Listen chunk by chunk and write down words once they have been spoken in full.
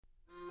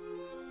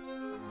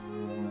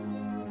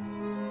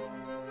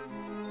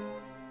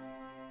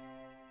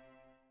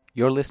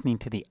You're listening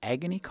to the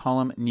Agony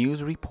Column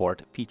News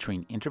Report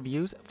featuring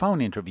interviews, phone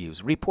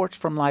interviews, reports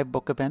from live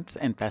book events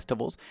and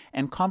festivals,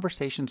 and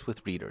conversations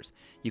with readers.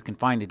 You can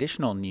find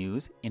additional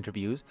news,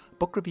 interviews,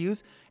 book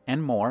reviews,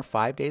 and more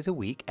 5 days a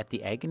week at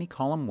the Agony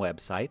Column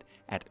website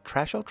at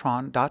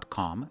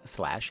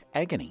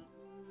trashotron.com/agony.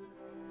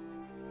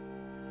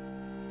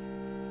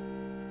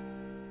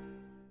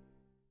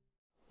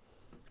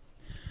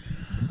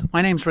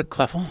 My name's Rick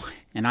Kleffel,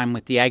 and I'm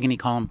with the Agony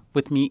Column.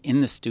 With me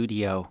in the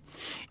studio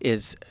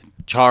is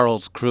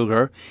Charles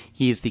Kruger.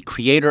 He's the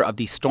creator of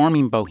the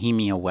Storming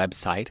Bohemia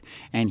website,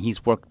 and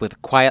he's worked with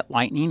Quiet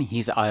Lightning.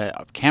 He's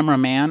a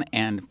cameraman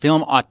and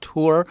film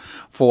auteur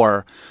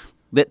for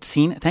Lit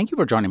Scene. Thank you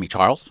for joining me,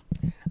 Charles.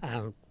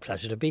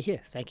 Pleasure to be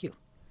here. Thank you.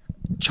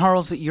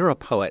 Charles, you're a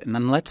poet, and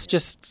then let's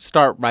just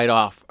start right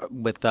off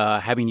with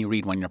having you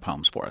read one of your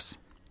poems for us.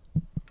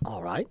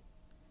 All right.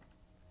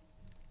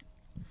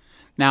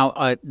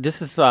 Now,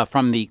 this is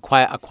from the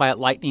Quiet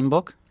Lightning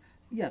book?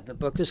 Yeah, the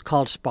book is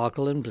called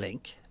Sparkle and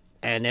Blink,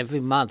 and every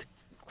month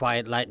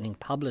Quiet Lightning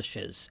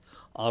publishes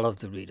all of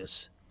the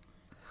readers.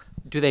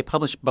 Do they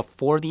publish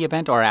before the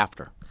event or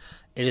after?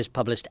 It is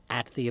published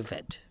at the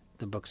event.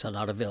 The books are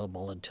not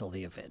available until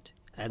the event,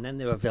 and then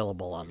they're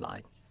available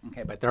online.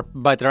 Okay, but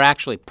they're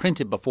actually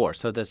printed before,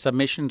 so the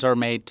submissions are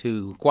made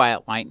to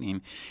Quiet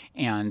Lightning,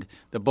 and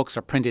the books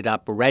are printed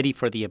up ready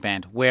for the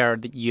event, where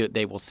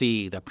they will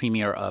see the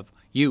premiere of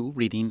you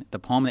reading the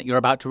poem that you're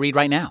about to read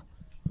right now.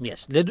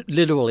 Yes,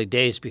 literally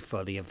days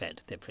before the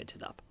event, they're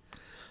printed up.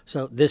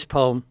 So this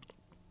poem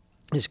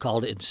is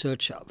called In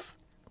Search Of.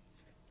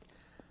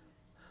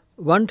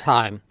 One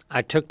time,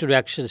 I took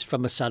directions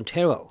from a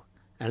santero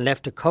and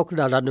left a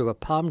coconut under a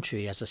palm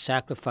tree as a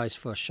sacrifice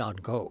for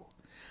Shango.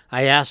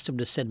 I asked him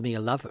to send me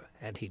a lover,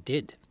 and he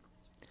did.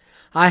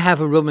 I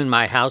have a room in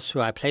my house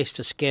where I placed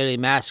a scary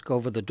mask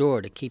over the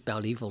door to keep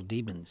out evil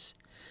demons.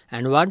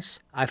 And once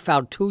I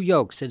found 2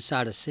 yolks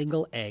inside a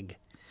single egg,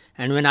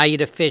 and when I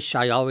eat a fish,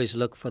 I always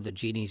look for the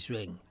genie's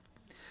ring.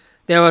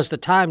 There was the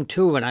time,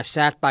 too, when I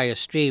sat by a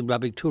stream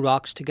rubbing 2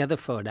 rocks together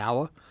for an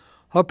hour,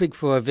 hoping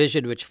for a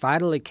vision which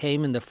finally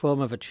came in the form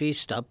of a tree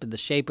stump in the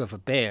shape of a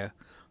bear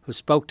who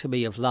spoke to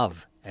me of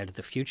love and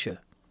the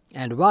future.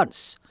 And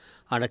once,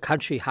 on a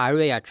country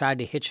highway, I tried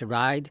to hitch a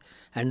ride,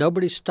 and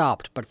nobody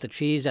stopped but the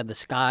trees and the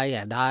sky,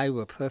 and I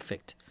were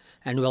perfect.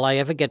 And will I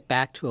ever get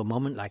back to a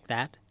moment like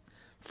that?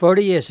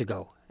 40 years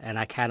ago, and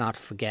I cannot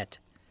forget.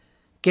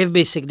 Give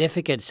me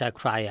significance, I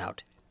cry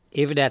out,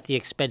 even at the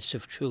expense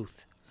of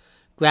truth.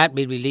 Grant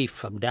me relief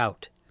from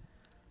doubt.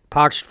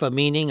 Parched for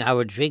meaning, I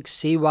would drink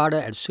seawater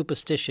and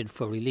superstition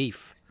for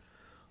relief.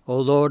 O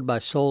Lord, my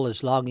soul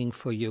is longing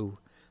for you,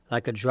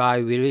 like a dry,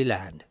 weary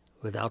land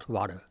without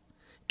water.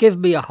 Give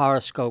me a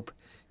horoscope,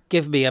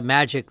 give me a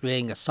magic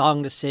ring, a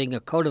song to sing, a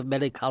coat of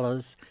many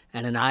colors,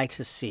 and an eye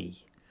to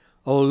see.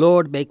 O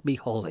Lord, make me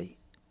holy.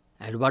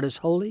 And what is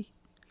holy?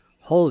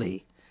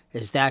 Holy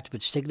is that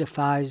which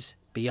signifies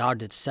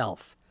beyond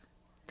itself.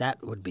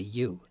 That would be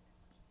you.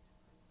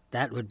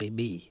 That would be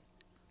me.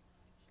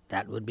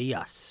 That would be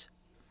us.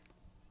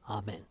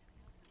 Amen.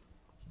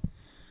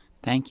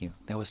 Thank you.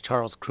 That was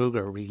Charles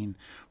Kruger reading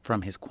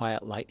from his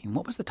Quiet Lightning.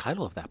 What was the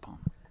title of that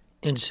poem?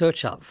 In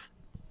Search Of.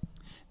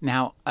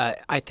 Now,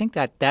 I think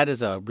that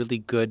is a really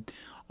good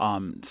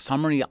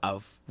summary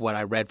of what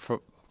I read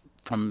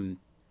from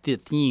the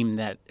theme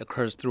that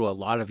occurs through a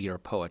lot of your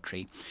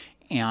poetry.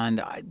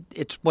 And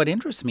it's what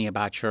interests me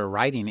about your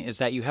writing is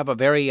that you have a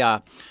very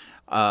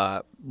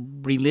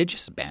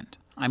religious bent.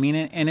 I mean,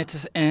 and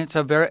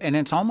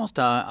it's almost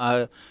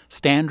a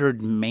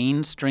standard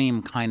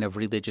mainstream kind of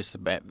religious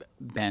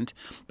bent,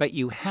 but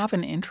you have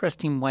an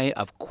interesting way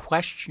of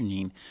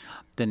questioning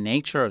the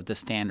nature of the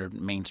standard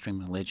mainstream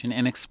religion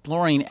and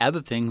exploring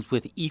other things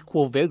with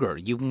equal vigor.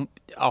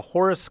 A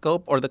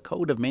horoscope or the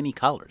code of many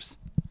colors.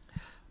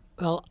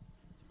 Well,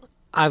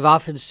 I've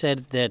often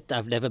said that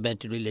I've never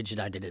met a religion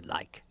I didn't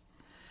like.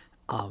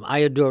 I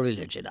adore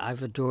religion.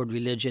 I've adored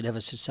religion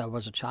ever since I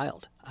was a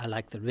child. I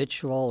like the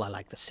ritual. I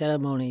like the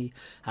ceremony.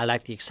 I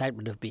like the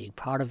excitement of being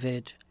part of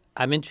it.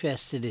 I'm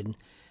interested in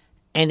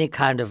any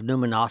kind of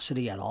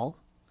numinosity at all.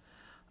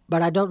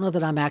 But I don't know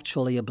that I'm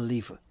actually a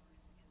believer.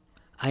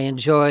 I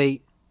enjoy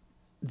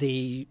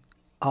the,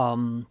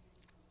 I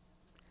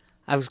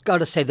was going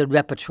to say the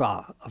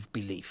repertoire of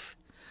belief.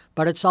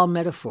 But it's all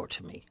metaphor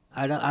to me.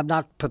 I'm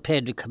not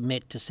prepared to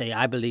commit to say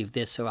I believe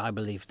this or I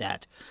believe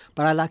that,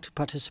 but I like to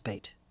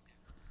participate.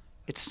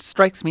 It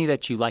strikes me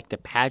that you like the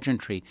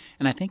pageantry,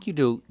 and I think you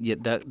do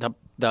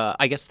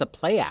the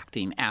play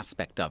acting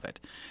aspect of it,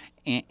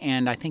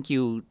 and I think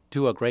you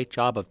do a great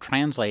job of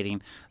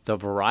translating the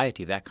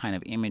variety of that kind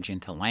of image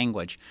into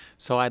language.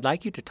 So I'd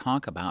like you to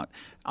talk about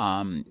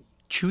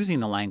choosing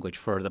the language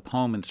for the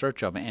poem In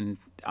Search Of, and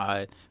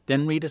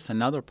then read us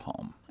another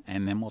poem,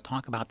 and then we'll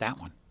talk about that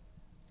one.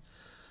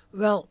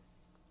 Well,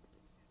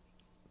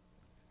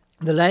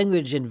 the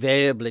language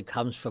invariably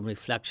comes from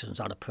reflections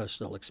on a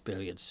personal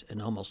experience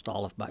in almost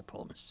all of my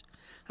poems.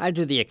 I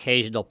do the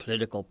occasional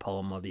political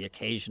poem or the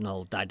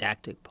occasional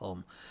didactic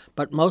poem,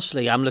 but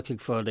mostly I'm looking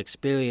for an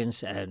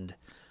experience and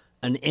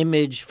an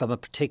image from a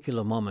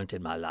particular moment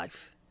in my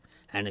life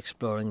and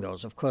exploring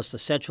those. Of course, the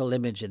central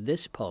image in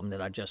this poem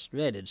that I just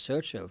read, In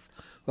Search Of,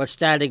 was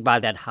standing by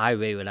that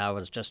highway when I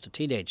was just a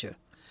teenager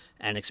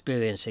and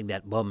experiencing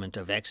that moment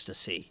of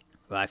ecstasy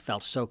where I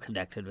felt so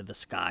connected with the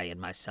sky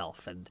and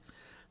myself and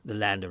the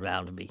land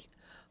around me.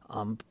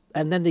 And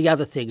then the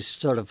other things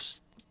sort of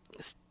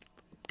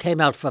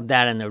came out from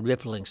that in a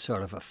rippling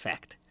sort of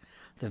effect,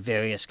 the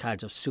various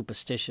kinds of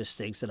superstitious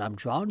things that I'm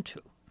drawn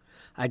to.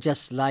 I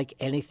just like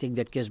anything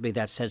that gives me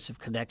that sense of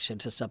connection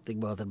to something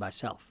more than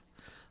myself,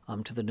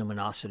 to the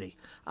numinosity.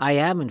 I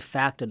am, in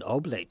fact, an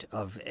oblate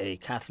of a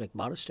Catholic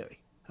monastery,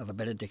 of a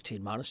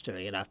Benedictine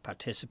monastery, and I've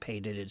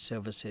participated in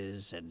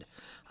services, and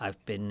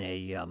I've been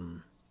a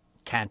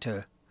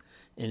cantor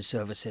in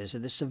services,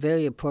 and it's a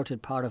very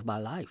important part of my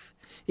life.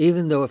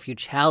 Even though if you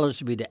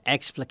challenged me to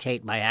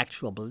explicate my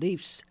actual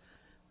beliefs,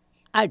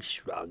 I'd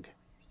shrug,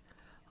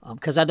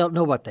 because I don't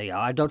know what they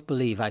are. I don't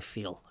believe I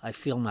feel. I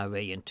feel my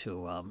way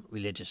into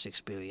religious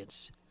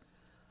experience.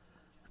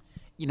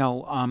 You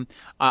know,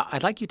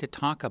 I'd like you to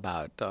talk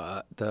about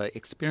the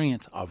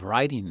experience of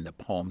writing the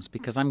poems,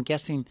 because I'm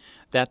guessing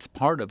that's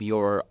part of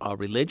your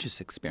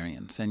religious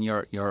experience, and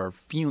your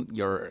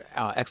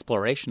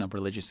exploration of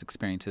religious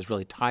experience is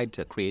really tied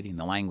to creating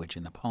the language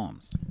in the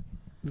poems.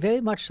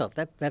 Very much so.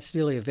 That's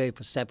really a very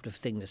perceptive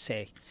thing to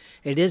say.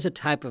 It is a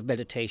type of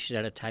meditation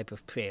and a type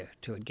of prayer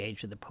to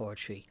engage in the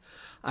poetry.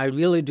 I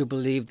really do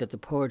believe that the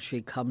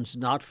poetry comes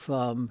not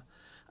from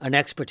an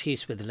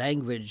expertise with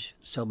language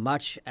so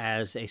much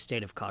as a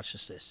state of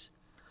consciousness.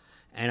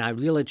 And I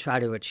really try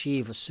to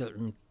achieve a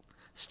certain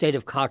state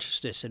of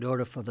consciousness in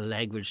order for the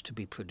language to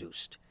be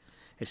produced.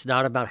 It's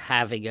not about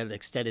having an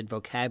extended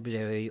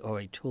vocabulary or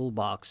a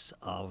toolbox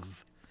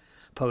of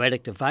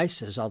poetic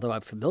devices, although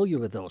I'm familiar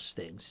with those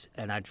things,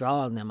 and I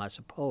draw on them, I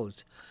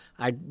suppose.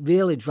 I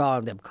really draw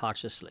on them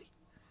consciously.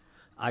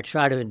 I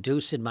try to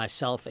induce in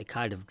myself a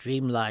kind of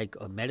dreamlike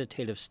or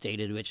meditative state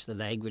in which the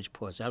language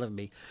pours out of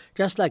me,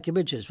 just like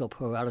images will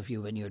pour out of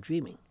you when you're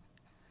dreaming.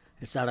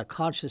 It's not a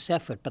conscious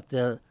effort, but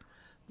the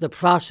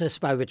process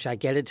by which I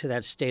get into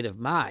that state of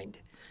mind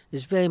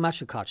is very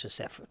much a conscious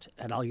effort,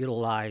 and I'll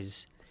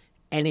utilize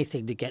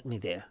anything to get me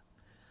there.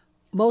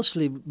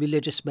 Mostly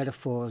religious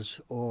metaphors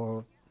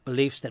or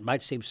beliefs that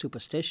might seem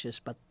superstitious,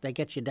 but they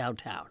get you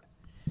downtown.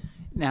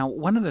 Now,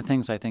 one of the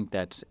things I think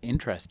that's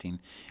interesting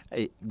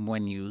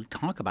when you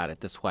talk about it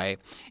this way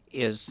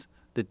is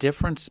the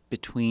difference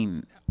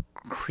between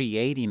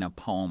creating a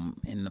poem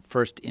in the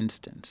first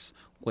instance,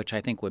 which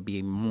I think would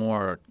be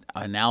more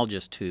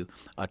analogous to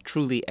a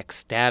truly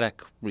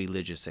ecstatic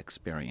religious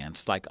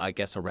experience, like, I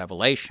guess, a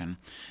revelation,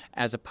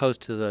 as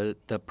opposed to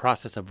the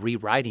process of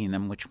rewriting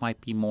them, which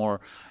might be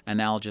more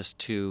analogous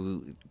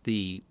to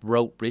the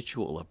rote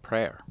ritual of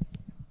prayer.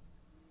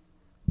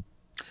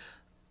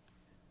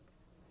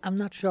 I'm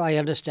not sure I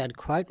understand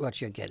quite what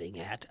you're getting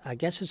at. I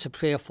guess it's a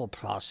prayerful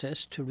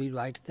process to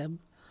rewrite them.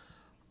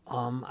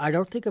 I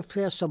don't think of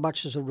prayer so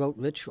much as a rote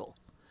ritual.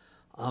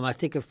 I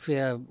think of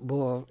prayer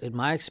more, in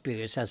my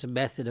experience, as a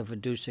method of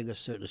inducing a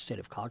certain state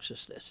of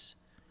consciousness.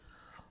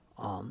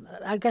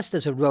 I guess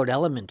there's a rote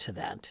element to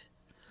that.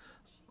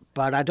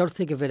 But I don't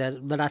think of it as,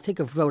 when I think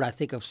of rote, I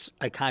think of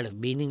a kind of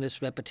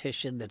meaningless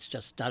repetition that's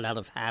just done out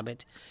of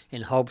habit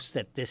in hopes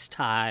that this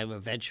time,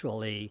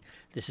 eventually,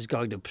 this is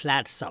going to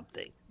plant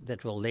something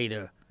that will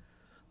later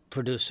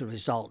produce a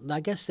result. And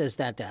I guess there's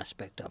that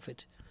aspect of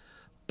it.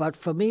 But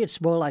for me, it's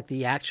more like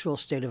the actual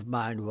state of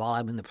mind while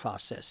I'm in the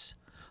process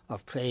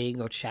of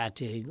praying or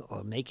chanting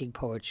or making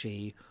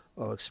poetry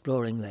or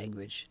exploring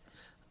language.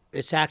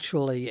 It's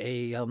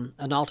actually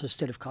an altered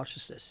state of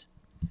consciousness.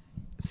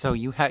 So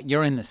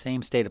you're in the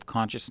same state of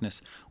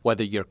consciousness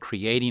whether you're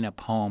creating a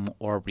poem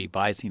or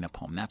revising a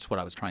poem. That's what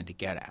I was trying to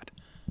get at.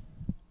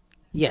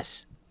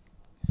 Yes.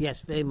 Yes,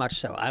 very much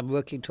so. I'm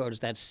working towards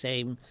that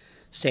same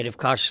state of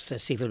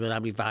consciousness even when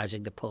I'm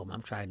revising the poem.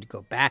 I'm trying to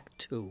go back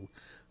to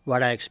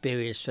what I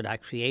experienced when I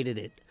created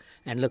it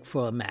and look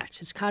for a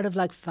match. It's kind of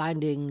like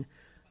finding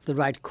the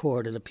right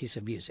chord in a piece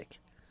of music.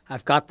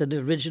 I've got the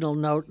original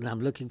note and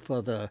I'm looking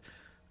for the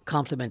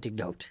complementing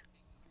note,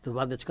 the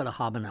one that's going to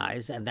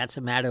harmonize, and that's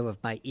a matter of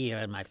my ear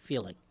and my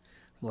feeling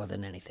more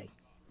than anything.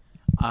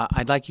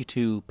 I'd like you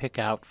to pick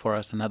out for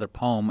us another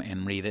poem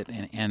and read it,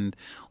 and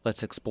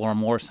let's explore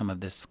more some of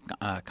this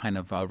kind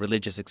of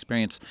religious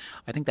experience.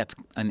 I think that's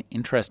an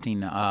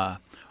interesting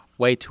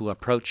way to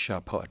approach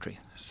poetry.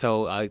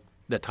 So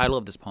the title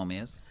of this poem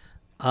is?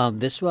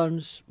 This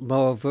one's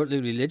more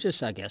overtly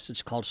religious, I guess.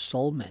 It's called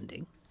Soul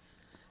Mending,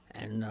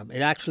 and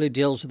it actually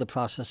deals with the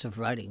process of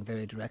writing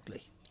very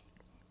directly.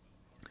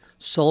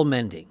 Soul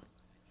mending.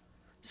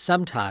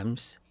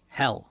 Sometimes,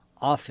 hell,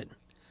 often,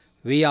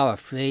 we are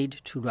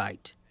afraid to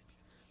write.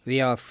 We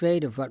are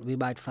afraid of what we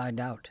might find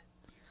out.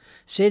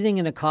 Sitting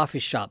in a coffee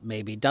shop,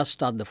 maybe,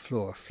 dust on the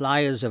floor,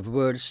 flyers of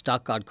words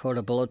stuck on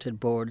corner bulletin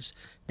boards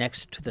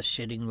next to the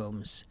sitting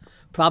rooms,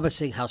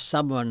 promising how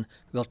someone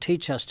will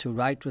teach us to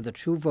write with a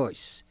true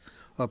voice,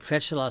 or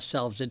pretzel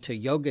ourselves into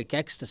yogic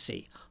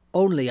ecstasy,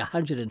 only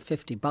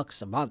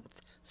 $150 a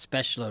month,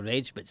 special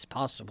arrangements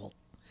possible.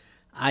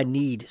 I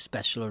need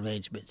special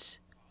arrangements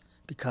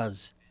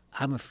because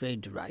I'm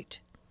afraid to write.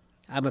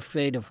 I'm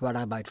afraid of what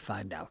I might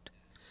find out.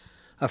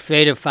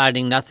 Afraid of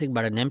finding nothing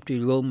but an empty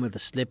room with a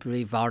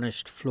slippery,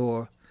 varnished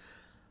floor.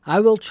 I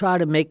will try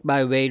to make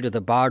my way to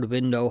the barred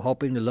window,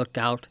 hoping to look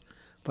out,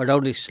 but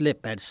only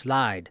slip and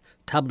slide,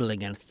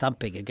 tumbling and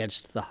thumping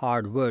against the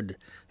hard wood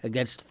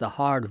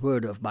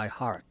of my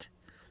heart,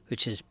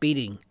 which is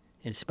beating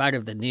in spite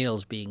of the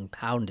nails being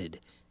pounded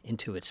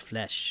into its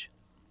flesh.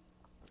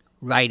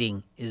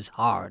 Writing is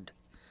hard.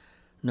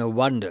 No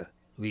wonder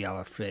we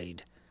are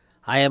afraid.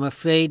 I am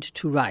afraid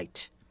to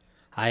write.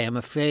 I am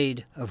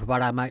afraid of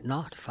what I might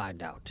not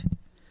find out.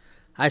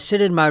 I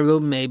sit in my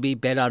room, maybe,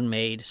 bed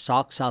unmade,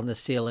 socks on the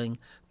ceiling,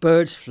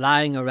 birds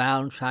flying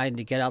around trying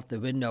to get out the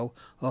window,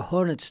 a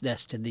hornet's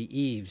nest in the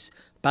eaves,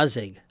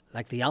 buzzing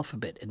like the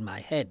alphabet in my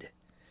head,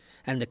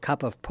 and the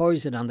cup of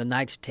poison on the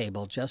night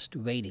table just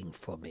waiting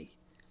for me.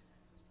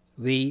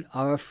 We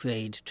are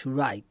afraid to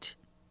write.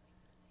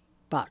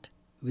 But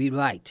we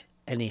write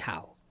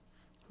anyhow.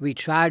 We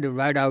try to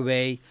write our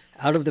way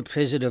out of the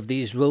prison of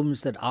these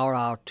rooms that are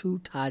our two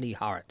tiny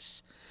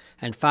hearts,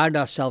 and find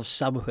ourselves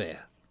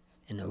somewhere,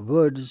 in the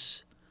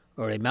woods,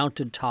 or a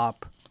mountain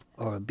top,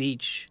 or a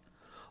beach,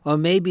 or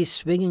maybe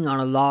swinging on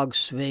a log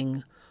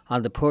swing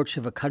on the porch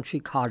of a country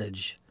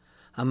cottage,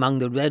 among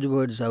the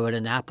redwoods or in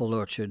an apple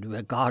orchard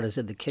where God is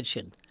in the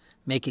kitchen,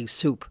 making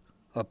soup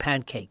or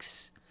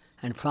pancakes,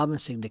 and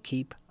promising to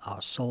keep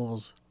our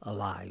souls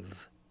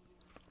alive.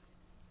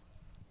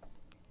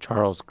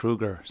 Charles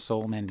Kruger,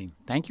 Soul Mending.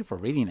 Thank you for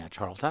reading that,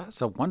 Charles.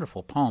 That's a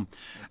wonderful poem.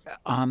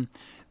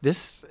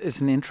 This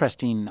is an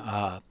interesting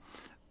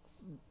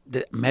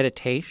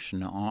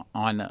meditation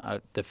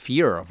on the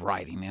fear of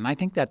writing, and I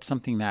think that's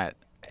something that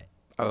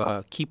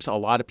keeps a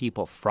lot of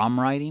people from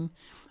writing.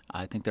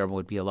 I think there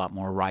would be a lot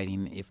more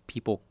writing if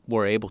people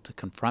were able to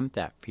confront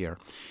that fear,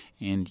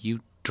 and you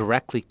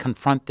directly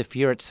confront the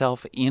fear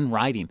itself in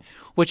writing,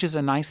 which is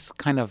a nice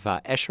kind of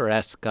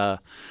Escher-esque.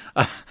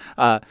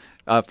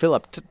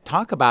 Philip,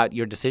 talk about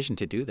your decision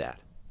to do that.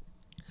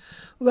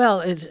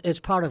 Well, it's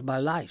part of my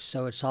life,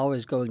 so it's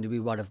always going to be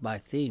one of my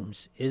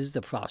themes, is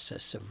the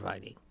process of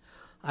writing.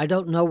 I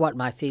don't know what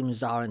my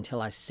themes are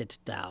until I sit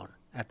down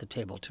at the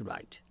table to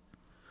write,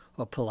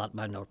 or pull out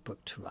my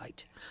notebook to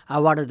write. I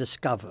want to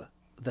discover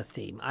the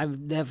theme. I've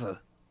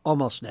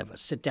almost never,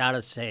 sit down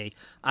and say,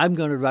 I'm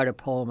going to write a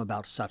poem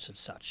about such and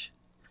such.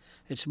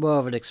 It's more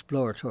of an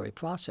exploratory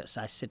process.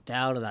 I sit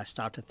down and I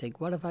start to think,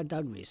 what have I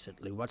done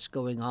recently? What's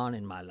going on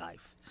in my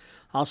life?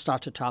 I'll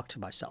start to talk to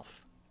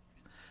myself.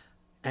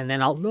 And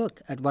then I'll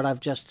look at what I've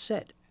just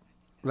said.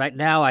 Right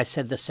now I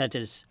said the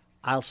sentence,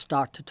 I'll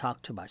start to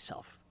talk to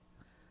myself.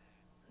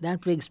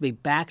 That brings me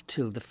back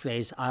to the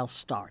phrase, I'll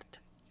start.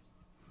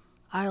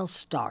 I'll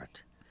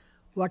start.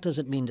 What does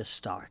it mean to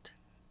start?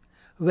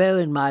 Where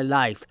in my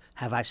life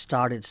have I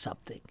started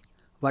something?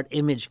 What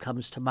image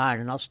comes to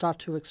mind? And I'll start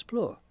to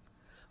explore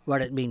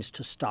what it means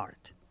to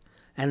start.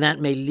 And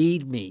that may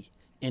lead me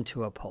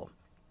into a poem.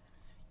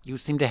 You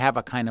seem to have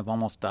a kind of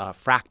almost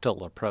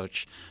fractal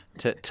approach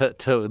to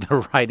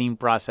the writing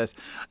process,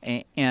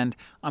 and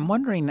I'm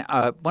wondering.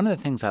 One of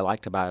the things I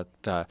liked about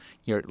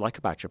your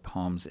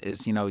poems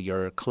is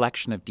your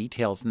collection of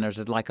details, and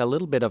there's like a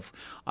little bit of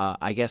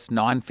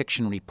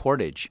nonfiction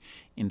reportage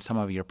in some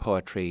of your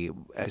poetry.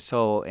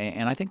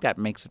 And I think that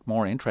makes it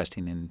more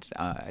interesting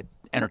and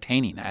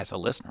entertaining as a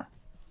listener.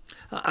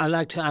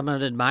 I'm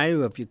an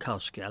admirer of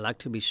Bukowski. I like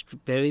to be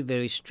very,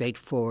 very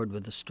straightforward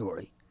with the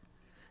story.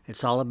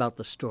 It's all about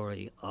the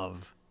story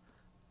of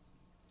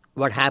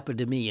what happened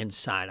to me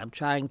inside. I'm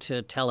trying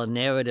to tell a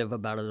narrative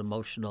about an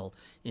emotional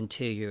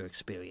interior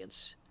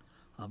experience.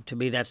 To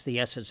me, that's the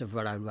essence of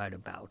what I write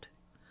about.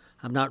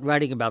 I'm not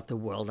writing about the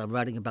world. I'm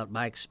writing about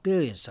my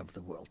experience of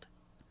the world.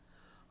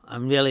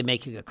 I'm really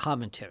making a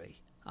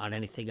commentary on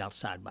anything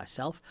outside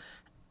myself.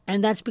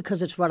 And that's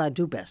because it's what I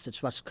do best.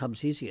 It's what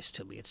comes easiest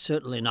to me. It's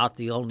certainly not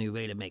the only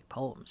way to make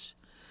poems.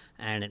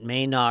 And it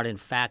may not, in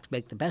fact,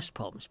 make the best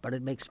poems, but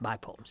it makes my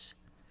poems.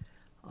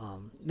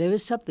 There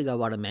is something I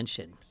want to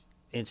mention,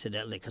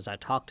 incidentally, because I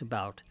talked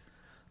about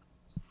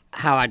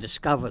how I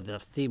discovered the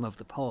theme of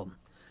the poem.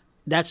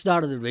 That's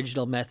not an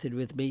original method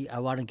with me. I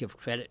want to give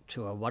credit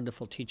to a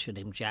wonderful teacher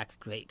named Jack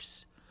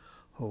Grapes,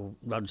 who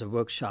runs a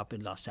workshop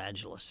in Los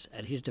Angeles.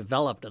 And he's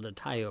developed an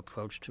entire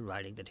approach to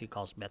writing that he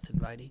calls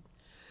method writing.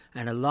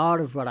 And a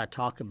lot of what I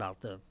talk about,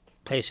 the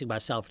placing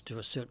myself into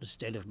a certain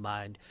state of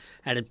mind,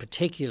 and in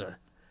particular,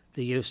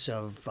 the use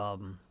of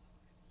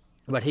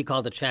what he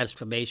called the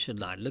transformation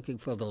line, looking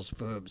for those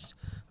verbs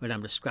when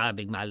I'm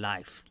describing my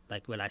life,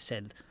 like when I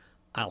said,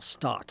 I'll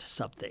start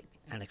something,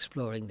 and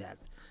exploring that.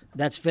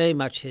 That's very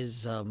much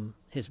his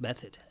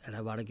method, and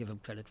I want to give him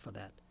credit for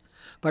that.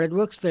 But it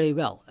works very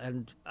well,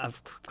 and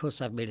of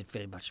course I've made it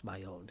very much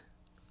my own.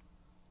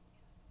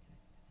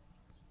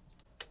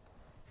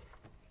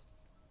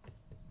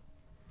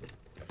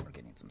 We're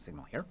getting some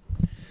signal here.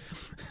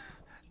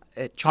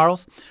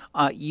 Charles,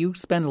 you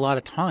spend a lot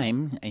of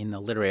time in the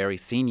literary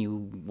scene.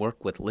 You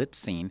work with Lit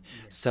Scene,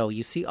 so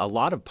you see a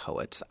lot of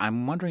poets.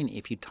 I'm wondering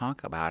if you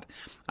talk about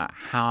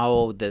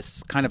how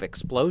this kind of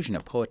explosion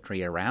of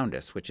poetry around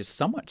us, which is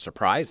somewhat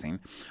surprising,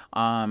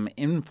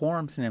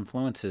 informs and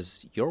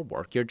influences your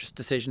work, your just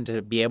decision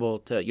to be able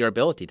to, your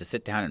ability to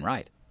sit down and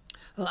write.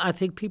 Well, I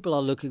think people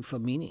are looking for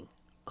meaning.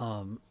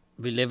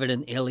 We live in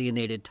an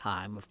alienated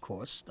time, of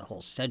course. The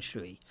whole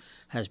century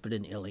has been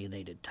an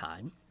alienated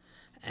time.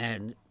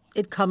 And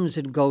it comes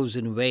and goes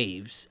in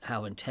waves,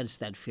 how intense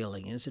that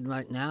feeling is. And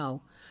right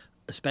now,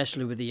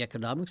 especially with the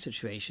economic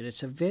situation,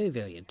 it's a very,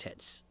 very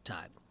intense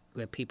time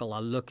where people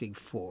are looking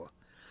for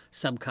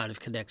some kind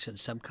of connection,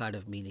 some kind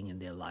of meaning in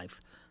their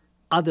life,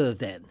 other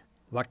than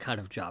what kind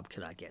of job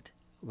can I get?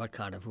 What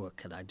kind of work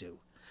can I do?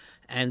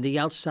 And the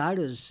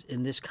outsiders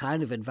in this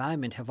kind of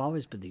environment have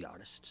always been the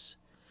artists.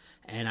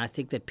 And I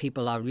think that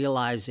people are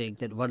realizing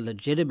that one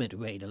legitimate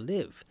way to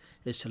live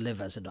is to live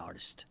as an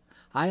artist.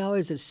 I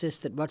always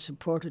insist that what's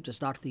important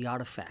is not the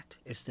artifact,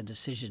 it's the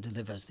decision to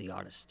live as the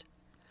artist.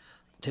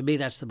 To me,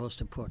 that's the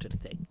most important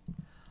thing.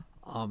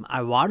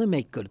 I want to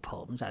make good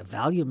poems. I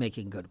value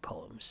making good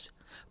poems.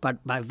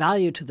 But my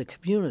value to the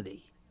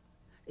community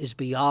is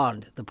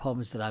beyond the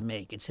poems that I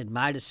make. It's in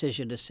my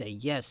decision to say,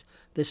 yes,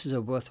 this is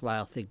a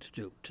worthwhile thing to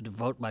do, to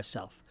devote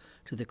myself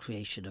to the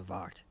creation of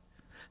art.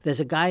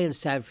 There's a guy in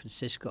San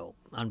Francisco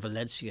on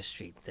Valencia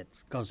Street that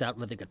goes out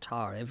with a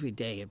guitar every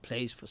day and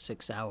plays for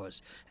 6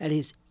 hours, and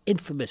he's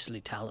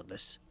infamously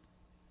talentless.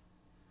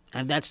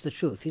 And that's the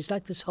truth. He's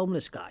like this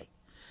homeless guy,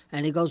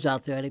 and he goes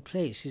out there and he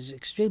plays. He's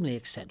extremely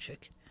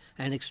eccentric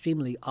and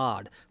extremely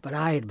odd, but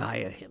I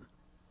admire him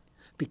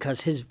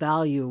because his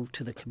value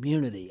to the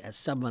community as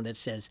someone that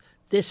says,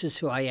 this is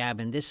who I am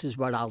and this is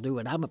what I'll do,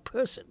 and I'm a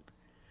person,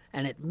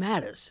 and it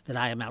matters that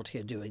I am out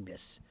here doing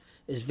this,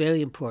 is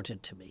very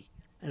important to me.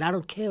 And I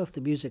don't care if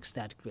the music's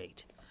that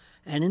great.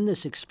 And in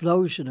this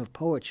explosion of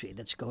poetry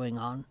that's going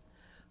on,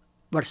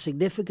 what's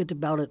significant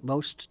about it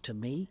most to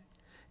me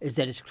is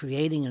that it's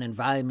creating an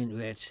environment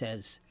where it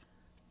says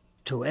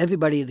to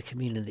everybody in the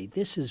community,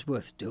 this is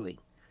worth doing.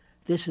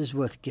 This is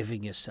worth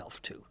giving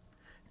yourself to.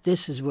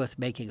 This is worth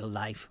making a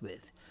life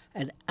with.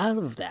 And out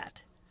of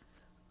that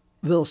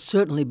will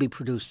certainly be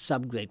produced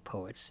some great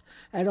poets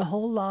and a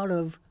whole lot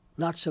of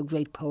not so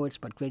great poets,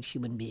 but great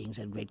human beings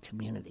and great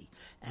community.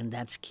 And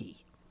that's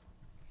key.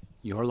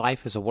 Your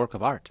life is a work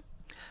of art.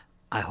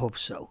 I hope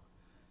so,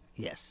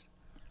 yes.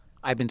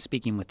 I've been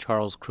speaking with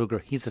Charles Kruger.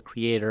 He's the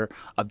creator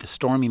of the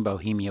Storming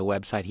Bohemia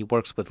website. He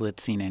works with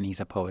Lit Scene, and he's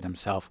a poet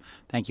himself.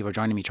 Thank you for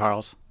joining me,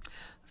 Charles.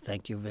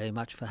 Thank you very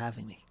much for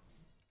having me.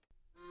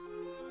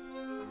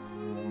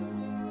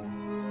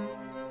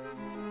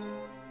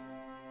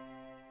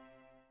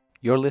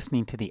 You're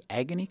listening to the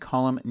Agony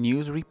Column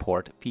News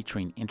Report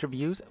featuring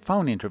interviews,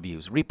 phone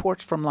interviews,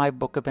 reports from live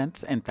book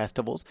events and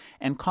festivals,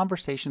 and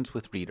conversations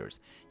with readers.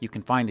 You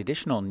can find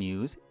additional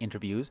news,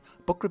 interviews,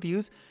 book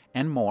reviews,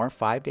 and more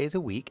 5 days a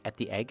week at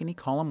the Agony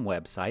Column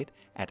website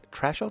at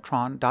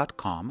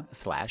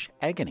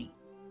trashotron.com/agony.